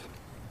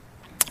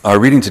Our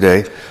reading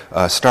today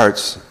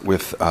starts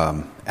with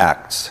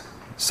Acts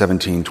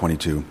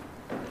 17:22.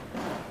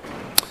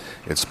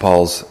 It's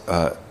Paul's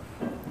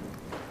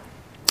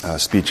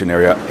speech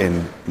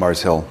in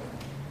Mars Hill.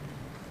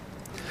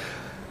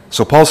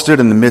 So Paul stood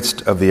in the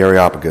midst of the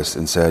Areopagus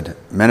and said,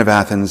 "Men of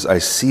Athens, I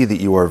see that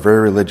you are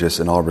very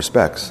religious in all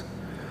respects.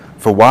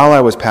 For while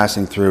I was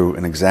passing through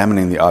and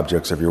examining the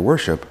objects of your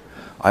worship,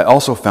 I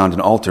also found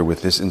an altar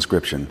with this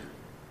inscription,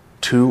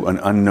 'To an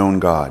unknown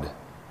God.'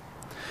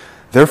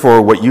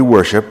 Therefore, what you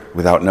worship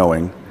without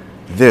knowing,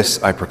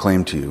 this I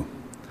proclaim to you.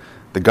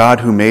 The God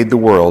who made the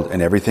world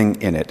and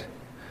everything in it,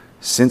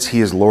 since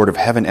he is Lord of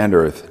heaven and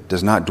earth,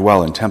 does not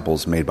dwell in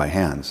temples made by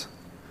hands.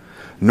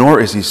 Nor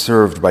is he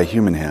served by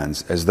human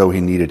hands as though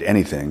he needed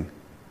anything,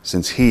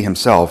 since he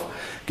himself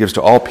gives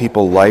to all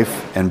people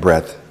life and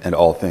breath and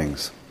all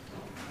things.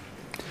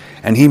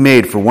 And he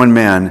made for one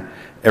man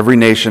every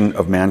nation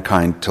of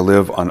mankind to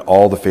live on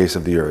all the face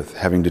of the earth,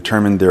 having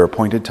determined their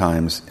appointed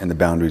times and the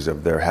boundaries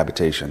of their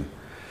habitation,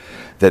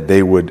 that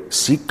they would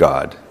seek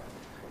God,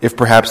 if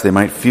perhaps they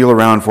might feel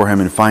around for him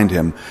and find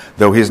him,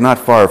 though he is not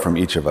far from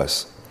each of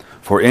us.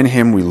 For in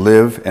him we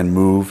live and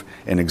move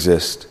and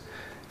exist.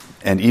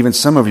 And even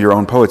some of your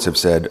own poets have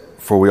said,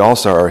 for we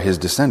also are his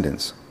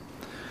descendants.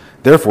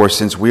 Therefore,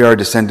 since we are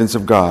descendants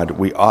of God,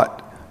 we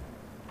ought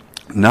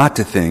not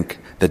to think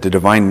that the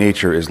divine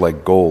nature is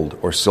like gold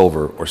or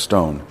silver or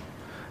stone,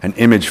 an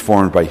image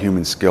formed by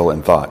human skill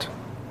and thought.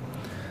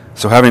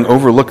 So having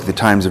overlooked the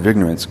times of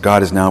ignorance,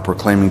 God is now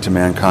proclaiming to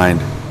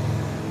mankind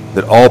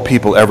that all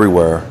people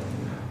everywhere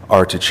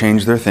are to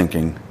change their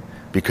thinking,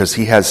 because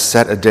he has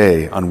set a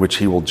day on which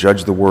he will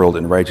judge the world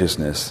in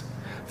righteousness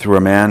through a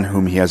man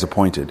whom he has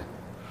appointed,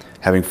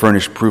 having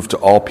furnished proof to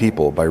all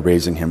people by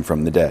raising him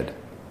from the dead."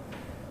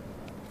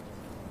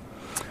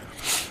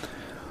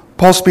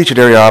 Paul's speech at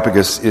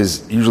Areopagus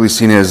is usually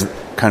seen as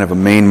kind of a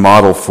main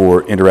model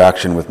for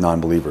interaction with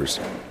non-believers,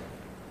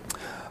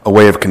 a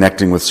way of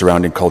connecting with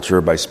surrounding culture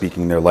by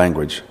speaking their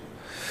language.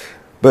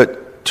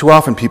 But too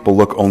often people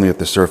look only at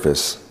the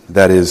surface,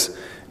 that is,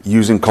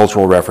 using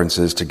cultural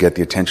references to get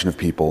the attention of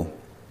people.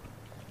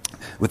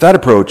 With that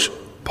approach,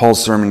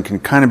 Paul's sermon can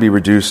kind of be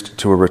reduced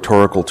to a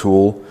rhetorical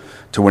tool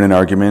to win an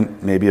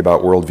argument, maybe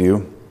about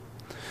worldview,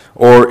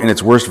 or in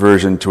its worst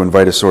version, to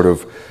invite a sort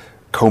of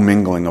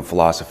commingling of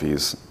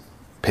philosophies,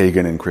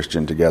 pagan and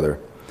Christian together.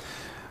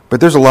 But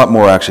there's a lot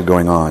more actually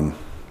going on.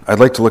 I'd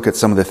like to look at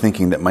some of the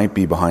thinking that might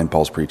be behind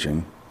Paul's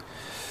preaching.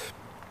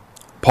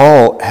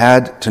 Paul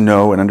had to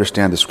know and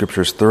understand the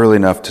scriptures thoroughly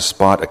enough to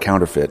spot a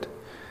counterfeit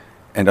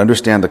and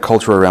understand the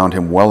culture around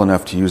him well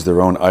enough to use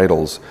their own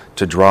idols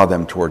to draw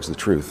them towards the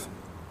truth.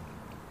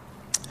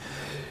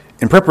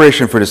 In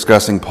preparation for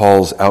discussing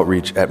Paul's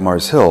outreach at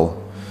Mars Hill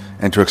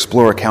and to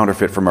explore a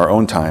counterfeit from our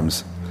own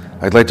times,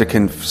 I'd like to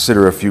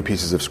consider a few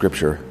pieces of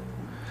scripture.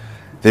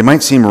 They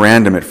might seem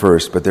random at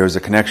first, but there is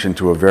a connection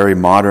to a very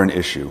modern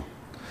issue.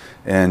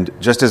 And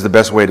just as the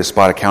best way to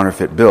spot a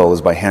counterfeit bill is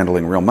by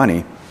handling real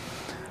money,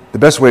 the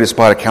best way to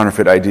spot a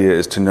counterfeit idea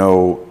is to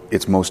know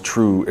its most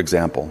true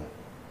example.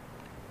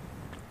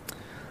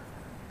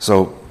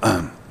 So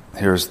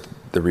here's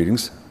the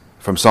readings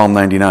from Psalm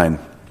 99.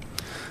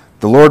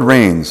 "The Lord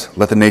reigns,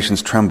 let the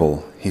nations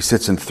tremble. He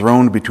sits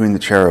enthroned between the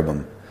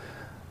cherubim.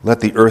 Let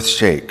the earth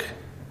shake.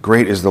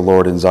 Great is the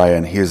Lord in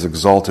Zion. He is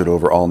exalted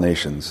over all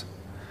nations.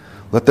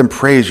 Let them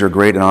praise your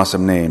great and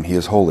awesome name. He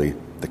is holy.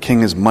 The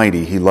King is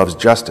mighty. He loves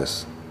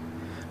justice.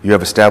 You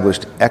have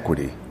established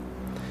equity.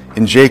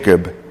 In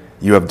Jacob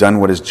you have done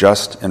what is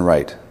just and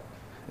right.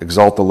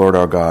 Exalt the Lord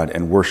our God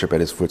and worship at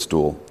his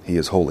footstool. He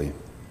is holy."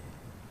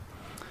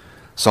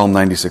 Psalm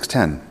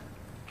 96:10.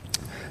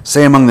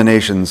 "Say among the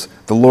nations,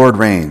 the Lord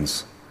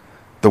reigns.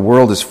 The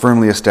world is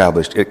firmly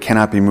established. It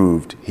cannot be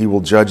moved. He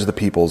will judge the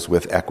peoples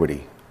with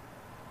equity."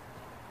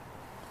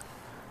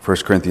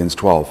 1 Corinthians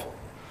 12.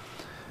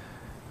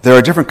 "There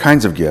are different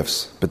kinds of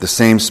gifts, but the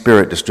same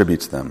Spirit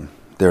distributes them.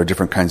 There are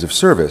different kinds of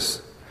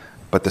service,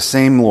 but the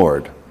same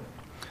Lord.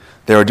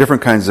 There are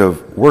different kinds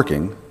of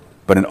working,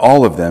 but in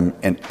all of them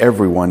and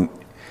everyone,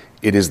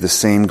 it is the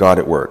same God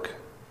at work.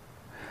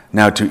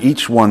 Now to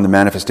each one the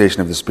manifestation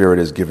of the Spirit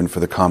is given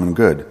for the common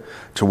good.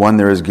 To one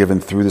there is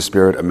given through the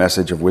Spirit a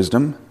message of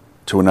wisdom,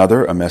 to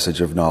another a message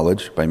of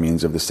knowledge by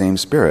means of the same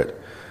Spirit,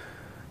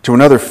 to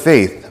another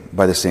faith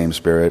by the same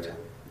Spirit,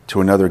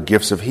 to another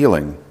gifts of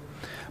healing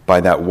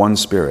by that one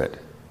Spirit,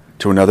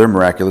 to another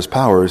miraculous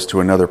powers, to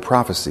another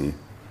prophecy,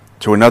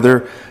 to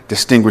another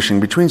distinguishing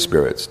between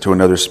spirits, to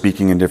another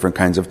speaking in different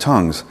kinds of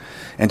tongues,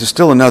 and to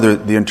still another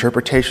the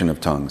interpretation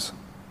of tongues.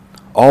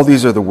 All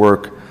these are the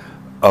work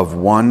of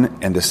one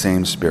and the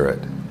same Spirit,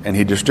 and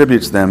he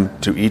distributes them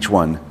to each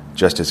one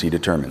just as he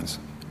determines."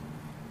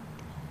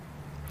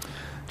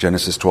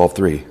 Genesis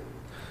 12:3,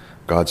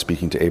 God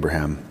speaking to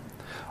Abraham,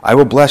 "I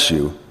will bless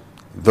you,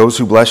 those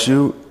who bless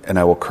you, and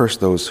I will curse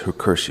those who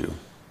curse you.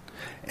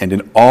 And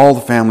in all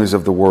the families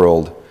of the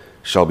world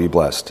shall be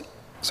blessed."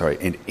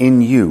 And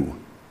in you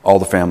all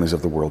the families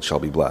of the world shall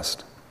be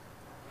blessed.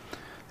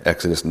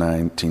 Exodus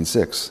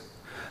 19:6.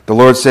 The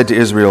Lord said to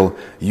Israel,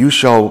 "You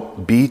shall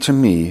be to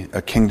me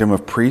a kingdom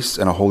of priests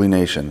and a holy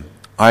nation.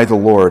 I, the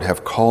Lord,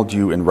 have called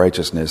you in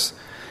righteousness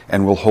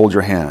and will hold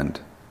your hand.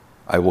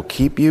 I will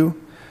keep you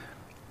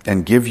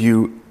and give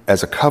you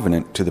as a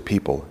covenant to the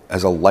people,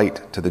 as a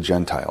light to the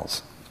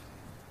Gentiles."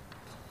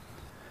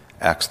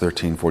 Acts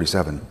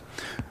 13:47.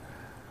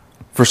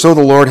 "For so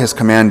the Lord has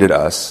commanded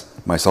us,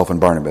 myself and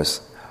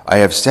Barnabas, I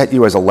have set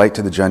you as a light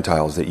to the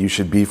Gentiles, that you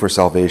should be for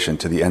salvation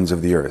to the ends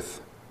of the earth."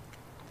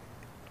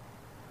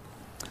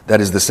 That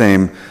is the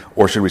same,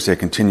 or should we say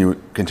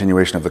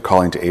continuation of the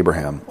calling to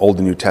Abraham, Old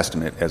and New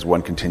Testament, as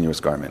one continuous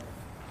garment.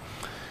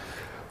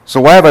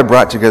 So why have I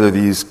brought together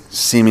these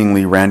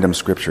seemingly random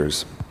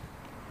scriptures?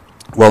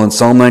 Well, in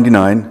Psalm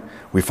 99,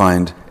 we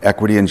find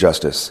equity and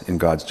justice in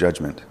God's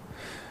judgment.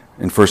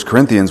 In 1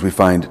 Corinthians, we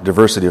find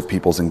diversity of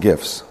peoples and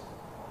gifts.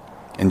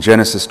 In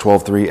Genesis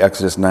 12:3,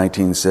 Exodus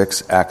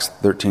 19:6, Acts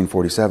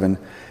 13:47,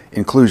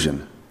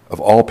 inclusion of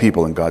all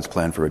people in God's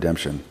plan for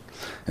redemption.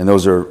 And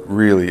those are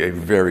really a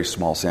very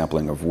small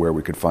sampling of where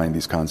we could find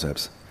these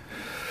concepts.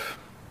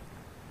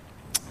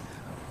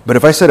 But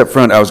if I said up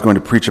front I was going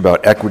to preach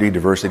about equity,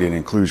 diversity, and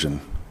inclusion,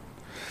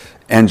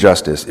 and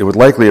justice, it would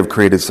likely have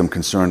created some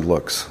concerned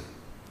looks,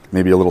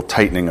 maybe a little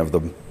tightening of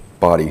the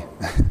body.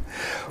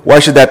 Why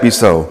should that be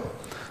so?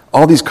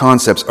 All these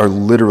concepts are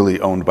literally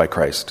owned by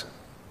Christ,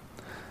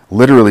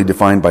 literally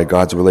defined by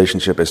God's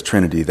relationship as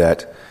Trinity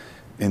that,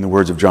 in the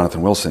words of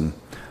Jonathan Wilson,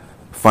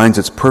 finds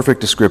its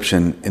perfect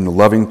description in the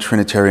loving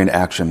Trinitarian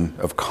action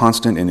of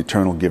constant and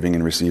eternal giving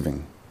and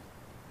receiving.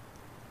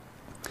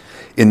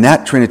 In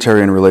that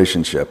Trinitarian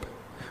relationship,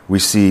 we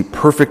see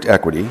perfect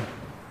equity.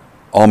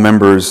 All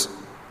members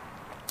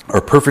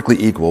are perfectly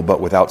equal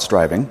but without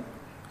striving.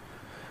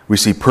 We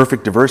see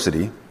perfect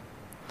diversity,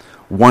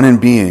 one in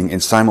being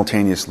and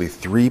simultaneously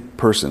three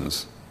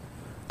persons,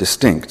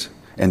 distinct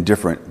and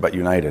different but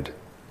united.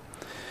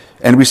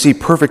 And we see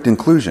perfect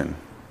inclusion,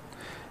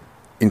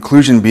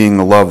 inclusion being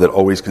the love that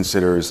always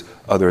considers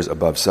others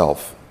above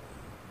self.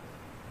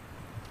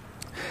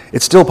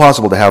 It's still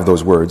possible to have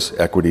those words,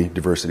 equity,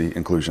 diversity,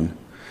 inclusion,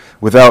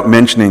 without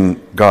mentioning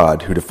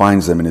God, who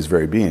defines them in his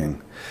very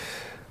being.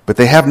 But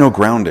they have no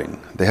grounding.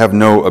 They have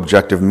no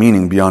objective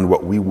meaning beyond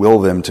what we will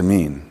them to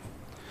mean,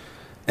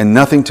 and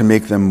nothing to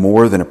make them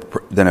more than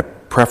a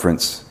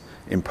preference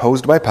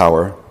imposed by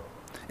power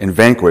and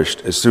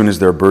vanquished as soon as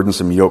their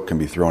burdensome yoke can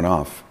be thrown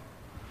off.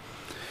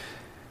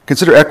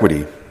 Consider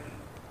equity.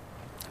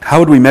 How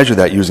would we measure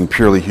that using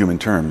purely human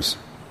terms?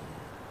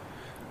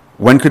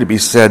 When could it be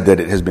said that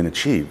it has been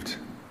achieved?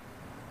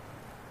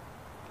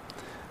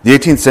 The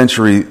 18th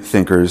century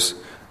thinkers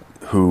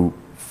who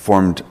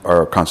formed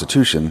our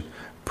Constitution,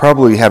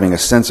 probably having a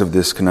sense of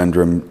this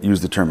conundrum,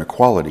 used the term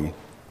equality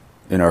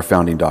in our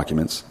founding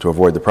documents to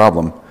avoid the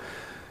problem,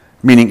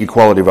 meaning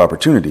equality of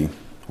opportunity,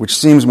 which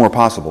seems more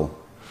possible.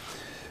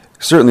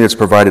 Certainly it's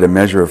provided a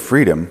measure of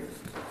freedom,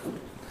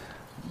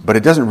 but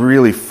it doesn't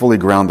really fully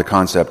ground the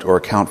concept or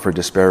account for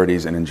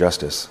disparities and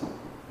injustice.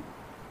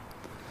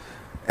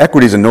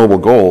 Equity is a noble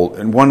goal,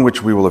 and one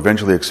which we will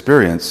eventually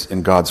experience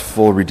in God's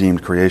full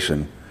redeemed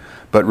creation.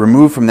 But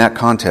removed from that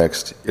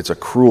context, it's a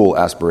cruel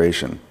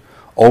aspiration,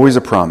 always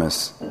a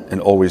promise, and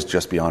always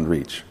just beyond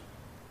reach.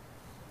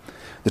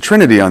 The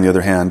Trinity, on the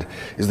other hand,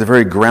 is the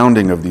very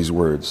grounding of these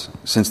words,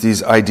 since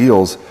these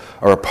ideals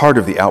are a part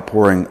of the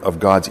outpouring of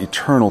God's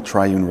eternal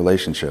triune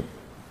relationship.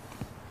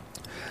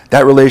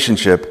 That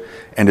relationship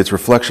and its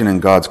reflection in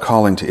God's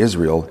calling to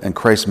Israel and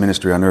Christ's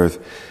ministry on earth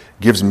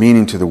gives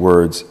meaning to the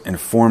words and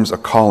forms a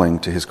calling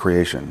to his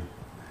creation.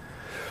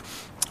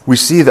 We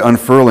see the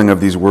unfurling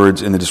of these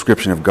words in the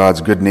description of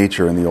God's good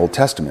nature in the Old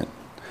Testament,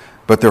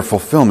 but their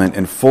fulfillment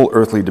in full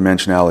earthly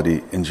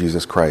dimensionality in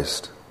Jesus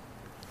Christ.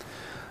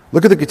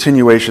 Look at the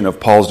continuation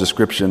of Paul's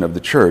description of the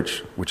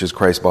church, which is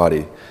Christ's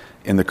body,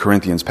 in the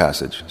Corinthians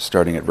passage,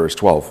 starting at verse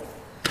 12.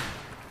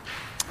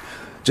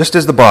 "Just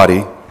as the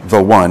body,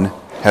 though one,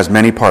 has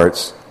many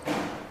parts,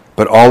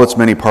 but all its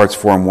many parts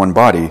form one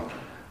body,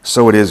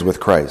 so it is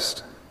with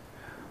Christ.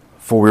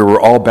 For we were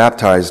all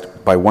baptized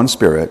by one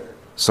Spirit,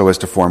 so as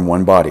to form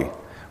one body,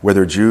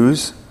 whether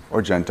Jews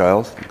or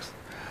Gentiles,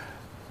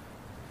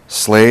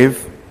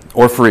 slave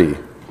or free.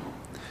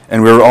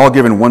 And we were all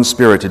given one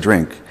Spirit to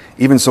drink.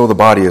 Even so the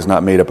body is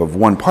not made up of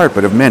one part,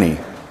 but of many.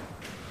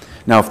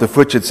 Now if the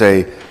foot should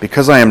say,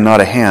 'Because I am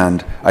not a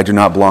hand, I do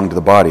not belong to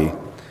the body,'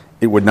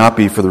 it would not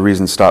be for the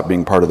reason stop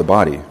being part of the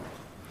body.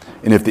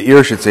 And if the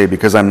ear should say,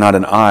 'Because I'm not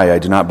an eye, I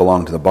do not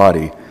belong to the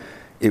body,'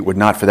 it would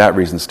not for that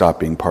reason stop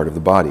being part of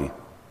the body.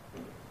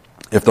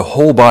 If the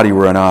whole body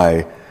were an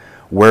eye,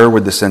 where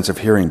would the sense of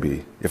hearing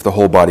be? If the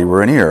whole body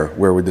were an ear,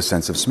 where would the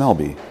sense of smell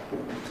be?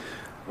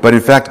 But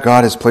in fact,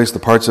 God has placed the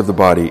parts of the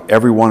body,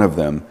 every one of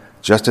them,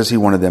 just as he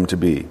wanted them to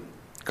be.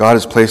 God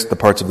has placed the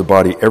parts of the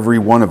body, every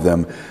one of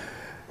them,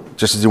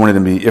 just as he wanted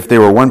them to be. If they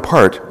were one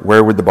part,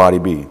 where would the body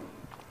be?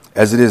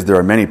 As it is, there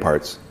are many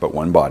parts, but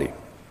one body."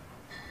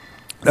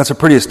 That's a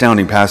pretty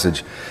astounding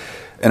passage,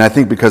 and I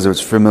think because of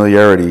its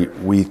familiarity,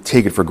 we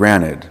take it for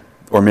granted,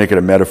 or make it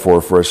a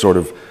metaphor for a sort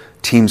of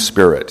team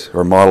spirit,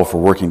 or model for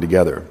working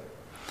together.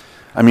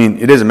 I mean,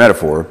 it is a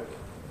metaphor,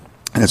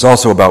 and it's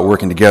also about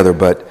working together,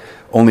 but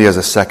only as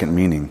a second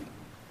meaning.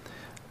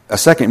 A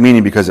second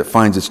meaning because it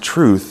finds its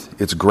truth,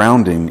 its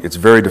grounding, its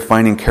very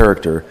defining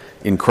character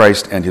in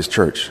Christ and his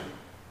church.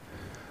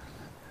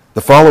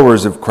 The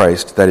followers of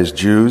Christ, that is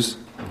Jews,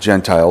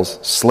 Gentiles,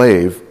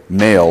 slave,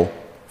 male,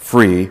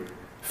 free,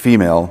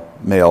 female,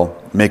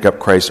 male, make up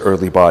Christ's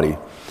earthly body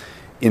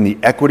in the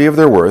equity of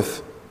their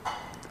worth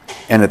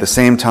and at the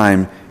same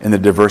time in the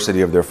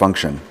diversity of their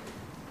function.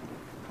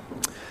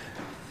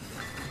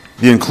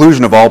 The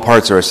inclusion of all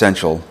parts are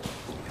essential,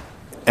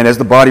 and as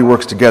the body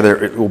works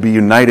together, it will be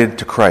united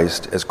to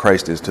Christ as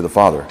Christ is to the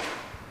Father.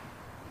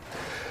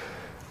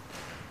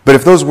 But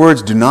if those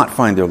words do not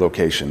find their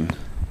location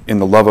in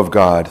the love of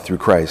God through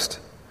Christ,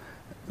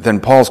 then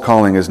Paul's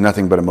calling is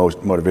nothing but a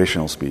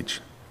motivational speech.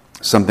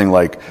 Something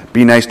like,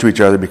 be nice to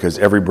each other because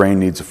every brain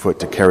needs a foot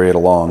to carry it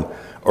along,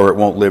 or it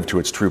won't live to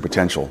its true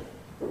potential.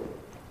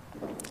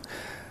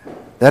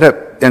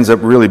 That ends up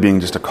really being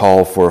just a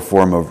call for a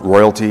form of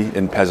royalty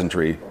and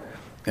peasantry,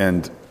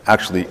 and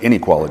actually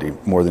inequality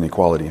more than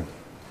equality.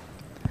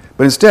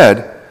 But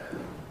instead,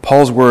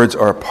 Paul's words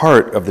are a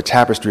part of the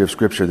tapestry of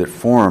Scripture that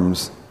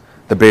forms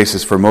the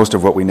basis for most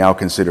of what we now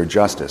consider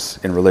justice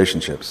in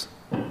relationships.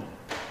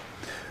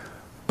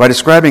 By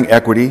describing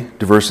equity,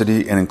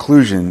 diversity, and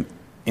inclusion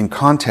in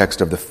context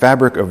of the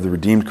fabric of the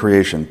redeemed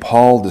creation,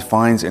 Paul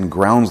defines and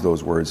grounds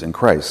those words in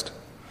Christ.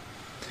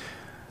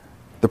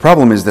 The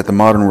problem is that the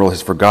modern world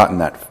has forgotten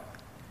that,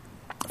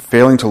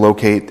 failing to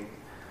locate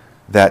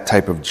that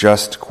type of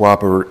just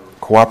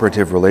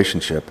cooperative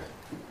relationship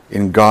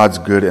in God's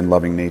good and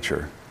loving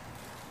nature.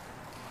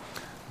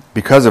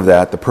 Because of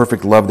that, the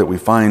perfect love that we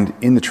find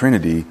in the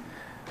Trinity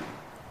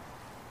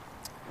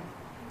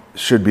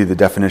should be the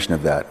definition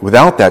of that.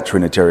 Without that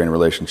Trinitarian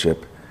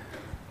relationship,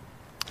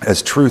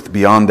 as truth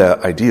beyond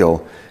the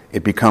ideal,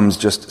 it becomes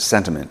just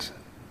sentiment.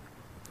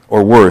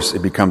 Or worse,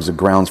 it becomes a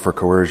grounds for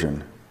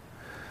coercion.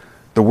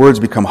 The words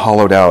become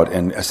hollowed out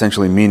and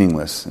essentially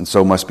meaningless, and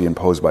so must be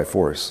imposed by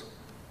force.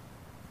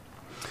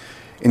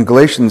 In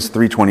Galatians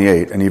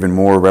 3:28, an even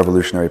more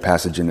revolutionary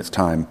passage in its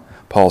time,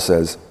 Paul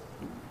says,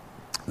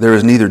 "There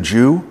is neither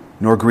Jew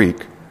nor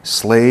Greek,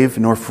 slave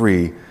nor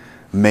free,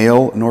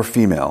 male nor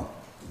female,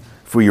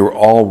 for you are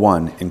all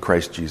one in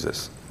Christ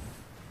Jesus."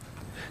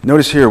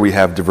 Notice here we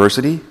have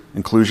diversity,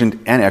 inclusion,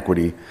 and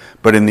equity,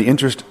 but in the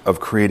interest of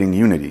creating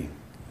unity.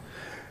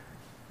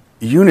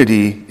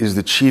 Unity is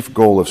the chief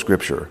goal of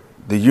Scripture,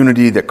 the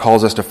unity that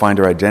calls us to find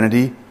our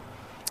identity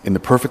in the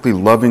perfectly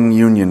loving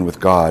union with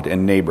God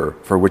and neighbor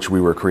for which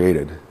we were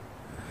created.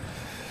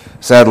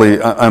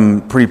 Sadly,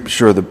 I'm pretty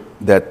sure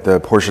that the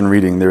portion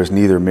reading, "There is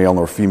neither male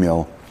nor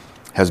female,"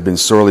 has been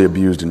sorely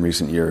abused in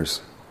recent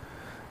years.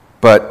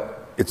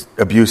 But its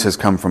abuse has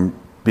come from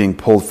being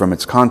pulled from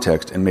its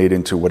context and made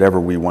into whatever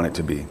we want it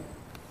to be.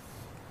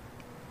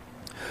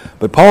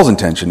 But Paul's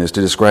intention is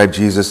to describe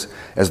Jesus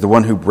as the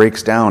one who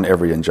breaks down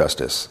every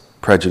injustice,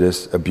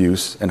 prejudice,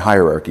 abuse, and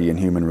hierarchy in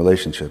human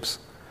relationships.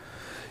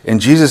 And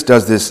Jesus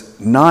does this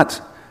not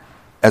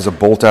as a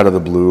bolt out of the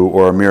blue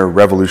or a mere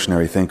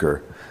revolutionary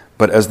thinker,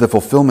 but as the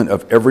fulfillment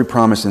of every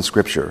promise in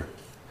Scripture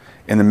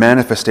and the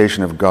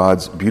manifestation of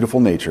God's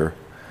beautiful nature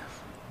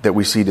that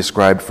we see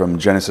described from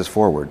Genesis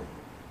forward.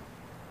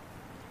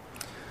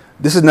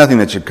 This is nothing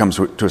that should come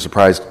to a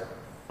surprise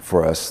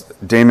for us.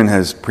 Damon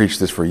has preached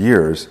this for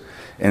years,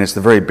 and it's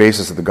the very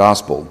basis of the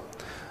gospel.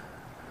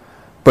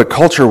 But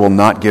culture will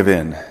not give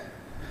in.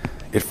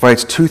 It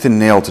fights tooth and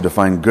nail to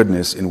define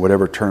goodness in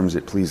whatever terms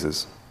it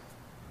pleases.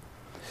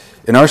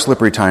 In our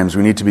slippery times,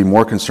 we need to be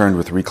more concerned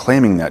with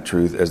reclaiming that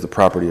truth as the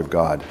property of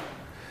God.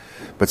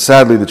 But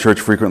sadly, the church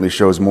frequently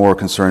shows more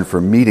concern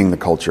for meeting the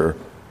culture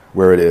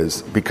where it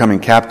is, becoming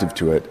captive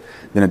to it,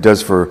 than it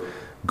does for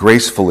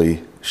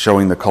gracefully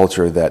showing the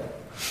culture that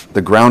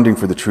the grounding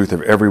for the truth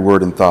of every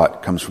word and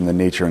thought comes from the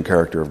nature and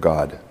character of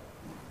God.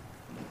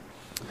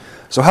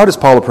 So how does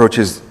Paul approach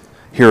his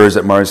hearers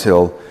at Mars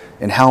Hill,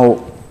 and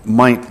how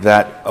might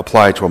that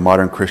apply to a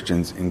modern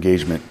Christian's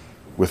engagement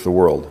with the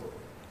world?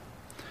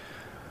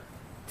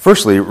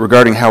 Firstly,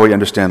 regarding how we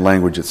understand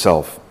language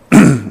itself,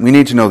 we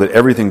need to know that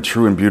everything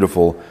true and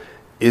beautiful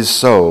is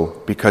so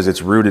because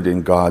it's rooted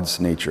in God's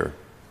nature.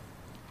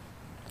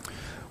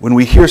 When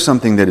we hear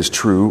something that is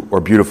true or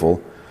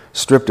beautiful,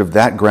 stripped of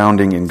that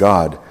grounding in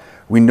God,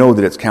 we know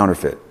that it's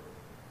counterfeit,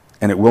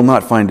 and it will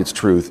not find its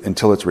truth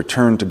until it's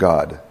returned to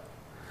God.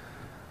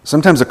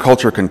 Sometimes a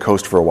culture can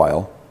coast for a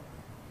while,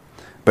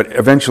 but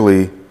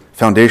eventually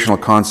foundational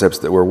concepts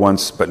that were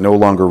once but no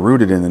longer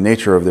rooted in the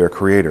nature of their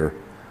creator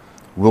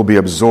will be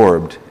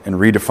absorbed and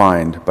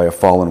redefined by a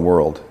fallen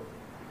world.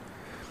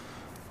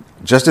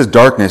 Just as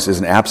darkness is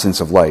an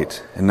absence of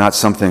light and not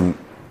something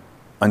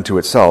unto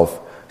itself,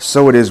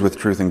 so it is with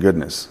truth and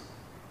goodness.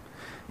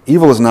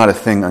 Evil is not a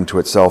thing unto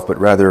itself, but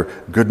rather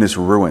goodness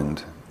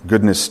ruined,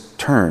 goodness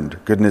turned,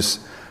 goodness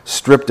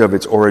stripped of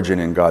its origin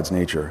in God's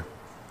nature.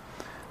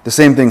 The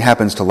same thing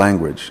happens to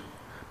language,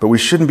 but we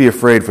shouldn't be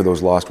afraid for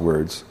those lost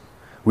words.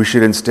 We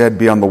should instead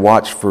be on the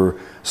watch for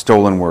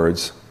stolen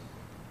words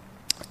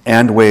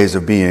and ways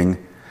of being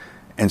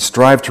and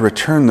strive to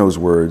return those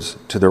words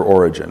to their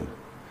origin,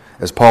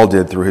 as Paul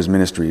did through his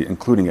ministry,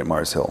 including at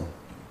Mars Hill.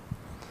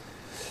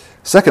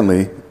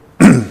 Secondly,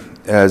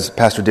 as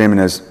Pastor Damon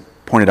has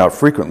pointed out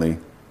frequently,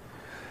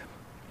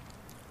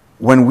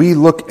 when we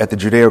look at the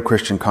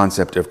Judeo-Christian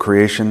concept of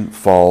creation,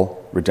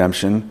 fall,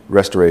 redemption,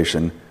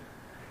 restoration,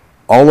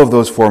 all of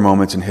those 4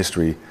 moments in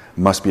history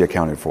must be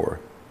accounted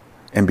for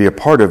and be a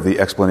part of the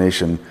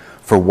explanation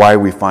for why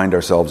we find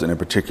ourselves in a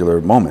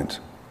particular moment.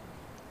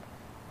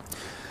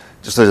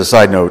 Just as a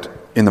side note,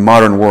 in the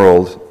modern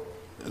world,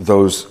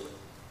 those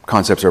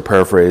concepts are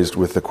paraphrased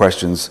with the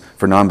questions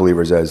for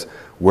non-believers as,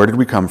 where did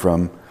we come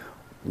from?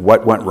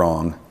 What went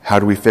wrong? How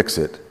do we fix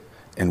it?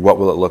 And what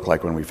will it look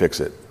like when we fix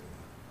it?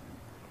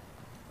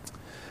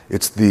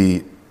 It's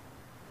the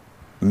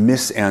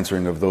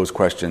misanswering of those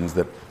questions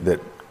that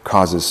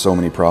causes so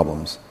many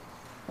problems.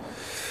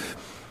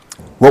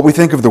 What we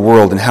think of the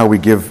world and how we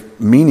give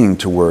meaning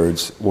to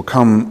words will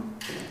come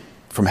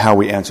from how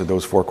we answer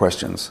those 4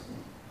 questions.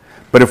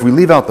 But if we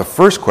leave out the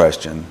first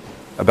question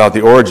about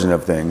the origin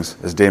of things,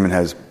 as Damon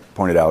has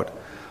pointed out,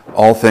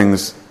 all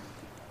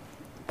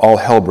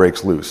hell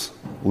breaks loose,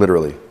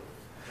 literally.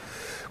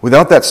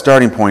 Without that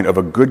starting point of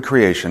a good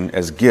creation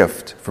as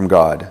gift from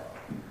God,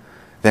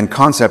 then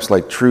concepts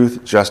like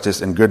truth,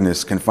 justice, and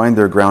goodness can find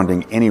their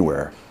grounding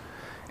anywhere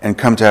and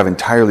come to have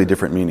entirely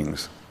different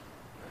meanings.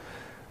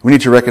 We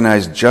need to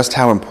recognize just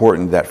how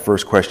important that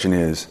first question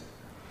is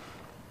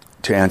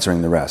to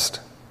answering the rest.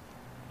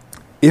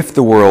 If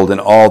the world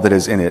and all that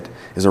is in it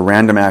is a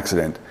random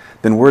accident,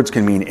 then words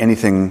can mean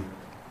anything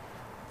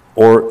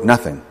or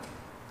nothing,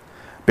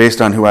 based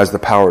on who has the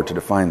power to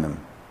define them.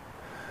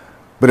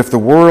 But if the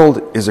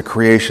world is a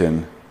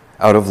creation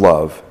out of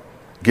love,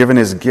 given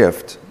as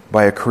gift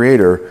by a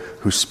creator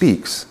who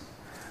speaks,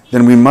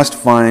 then we must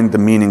find the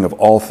meaning of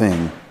all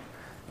things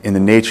in the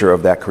nature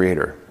of that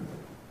creator.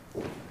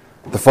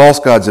 The false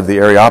gods of the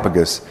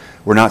Areopagus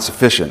were not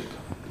sufficient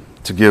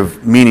to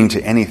give meaning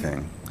to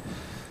anything.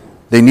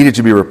 They needed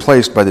to be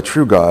replaced by the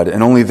true God,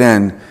 and only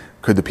then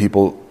could the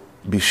people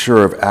be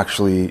sure of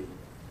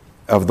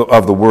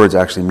the words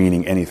actually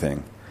meaning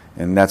anything.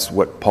 And that's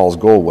what Paul's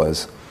goal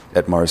was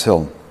at Mars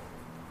Hill.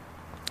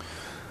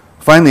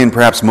 Finally, and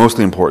perhaps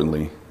mostly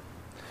importantly,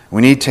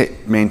 we need to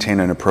maintain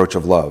an approach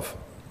of love.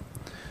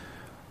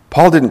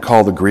 Paul didn't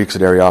call the Greeks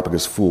at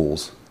Areopagus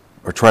fools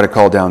or try to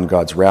call down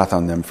God's wrath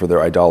on them for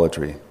their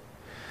idolatry.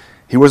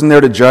 He wasn't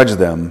there to judge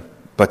them,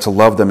 but to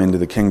love them into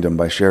the kingdom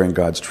by sharing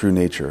God's true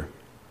nature.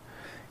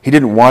 He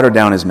didn't water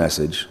down his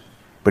message,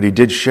 but he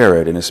did share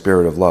it in a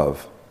spirit of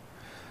love.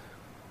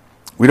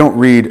 We don't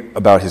read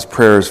about his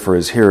prayers for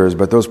his hearers,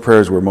 but those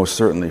prayers were most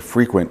certainly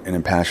frequent and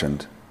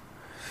impassioned.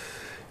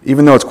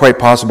 Even though it's quite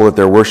possible that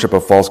their worship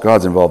of false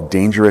gods involved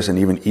dangerous and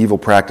even evil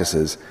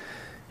practices,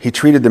 he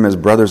treated them as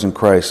brothers in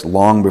Christ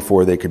long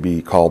before they could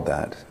be called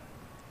that.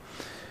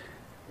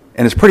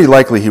 And it's pretty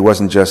likely he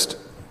wasn't just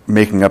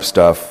making up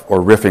stuff or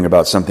riffing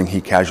about something he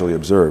casually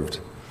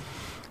observed.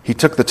 He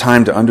took the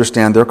time to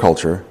understand their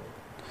culture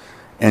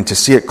and to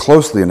see it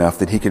closely enough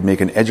that he could make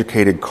an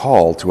educated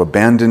call to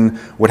abandon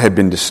what had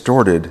been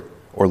distorted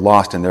or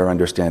lost in their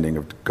understanding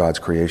of God's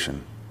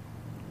creation.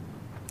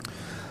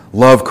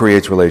 Love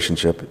creates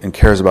relationship and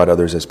cares about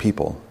others as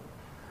people,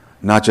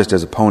 not just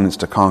as opponents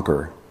to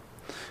conquer.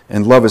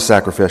 And love is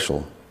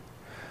sacrificial.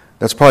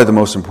 That's probably the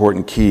most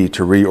important key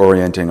to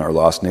reorienting our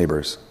lost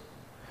neighbors.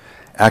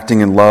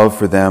 Acting in love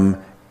for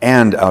them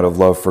and out of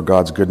love for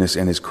God's goodness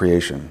and his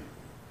creation.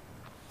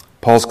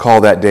 Paul's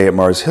call that day at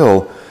Mars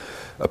Hill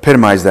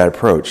epitomized that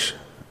approach.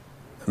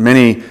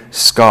 Many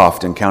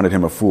scoffed and counted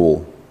him a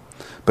fool,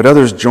 but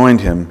others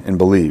joined him and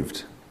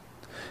believed.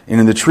 And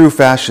in the true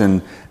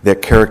fashion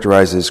that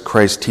characterizes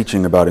Christ's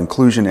teaching about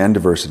inclusion and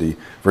diversity,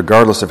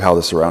 regardless of how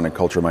the surrounding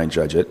culture might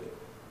judge it,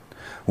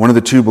 one of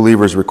the 2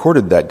 believers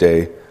recorded that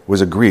day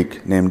was a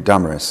Greek named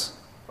Damaris,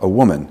 a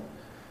woman,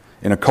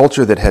 in a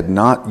culture that had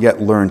not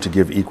yet learned to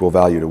give equal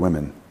value to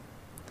women.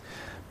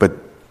 But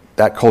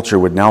that culture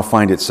would now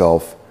find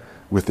itself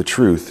with the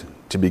truth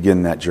to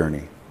begin that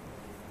journey.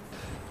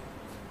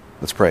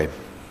 Let's pray.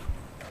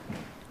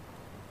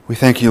 We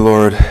thank you,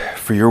 Lord,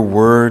 for your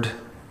word,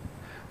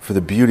 for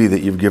the beauty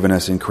that you've given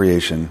us in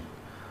creation.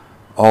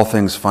 All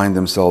things find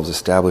themselves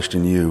established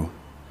in you,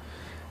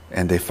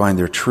 and they find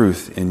their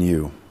truth in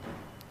you.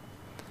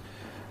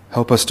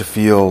 Help us to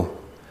feel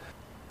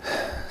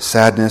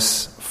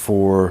sadness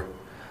for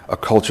a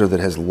culture that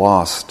has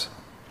lost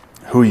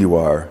who you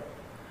are,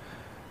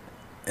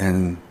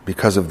 and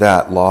because of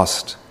that,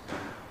 lost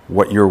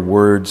what your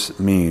words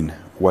mean,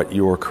 what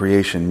your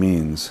creation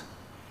means.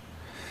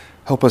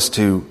 Help us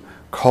to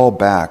call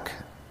back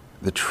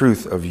the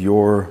truth of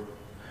your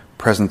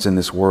presence in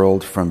this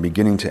world from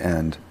beginning to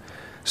end,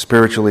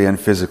 spiritually and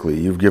physically.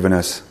 You've given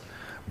us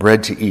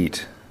bread to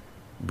eat,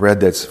 bread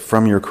that's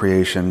from your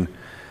creation,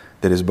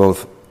 that is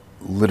both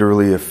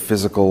literally a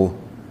physical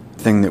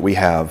thing that we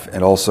have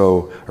and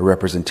also a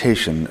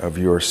representation of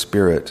your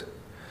spirit.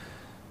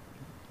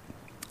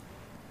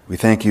 We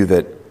thank you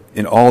that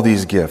in all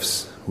these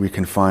gifts we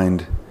can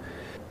find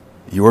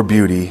your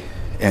beauty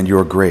and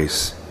your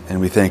grace, And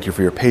we thank you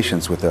for your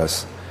patience with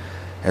us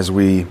as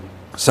we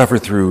suffer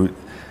through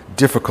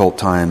difficult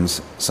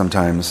times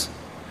sometimes,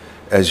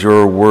 as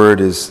your word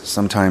is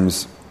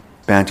sometimes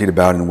bantied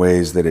about in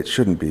ways that it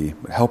shouldn't be.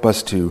 But help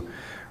us to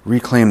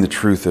reclaim the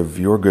truth of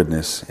your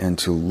goodness and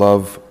to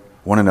love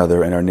one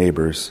another and our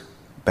neighbors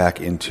back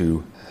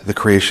into the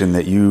creation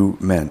that you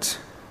meant.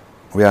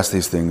 We ask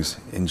these things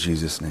in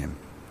Jesus' name.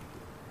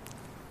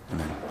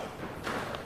 Amen.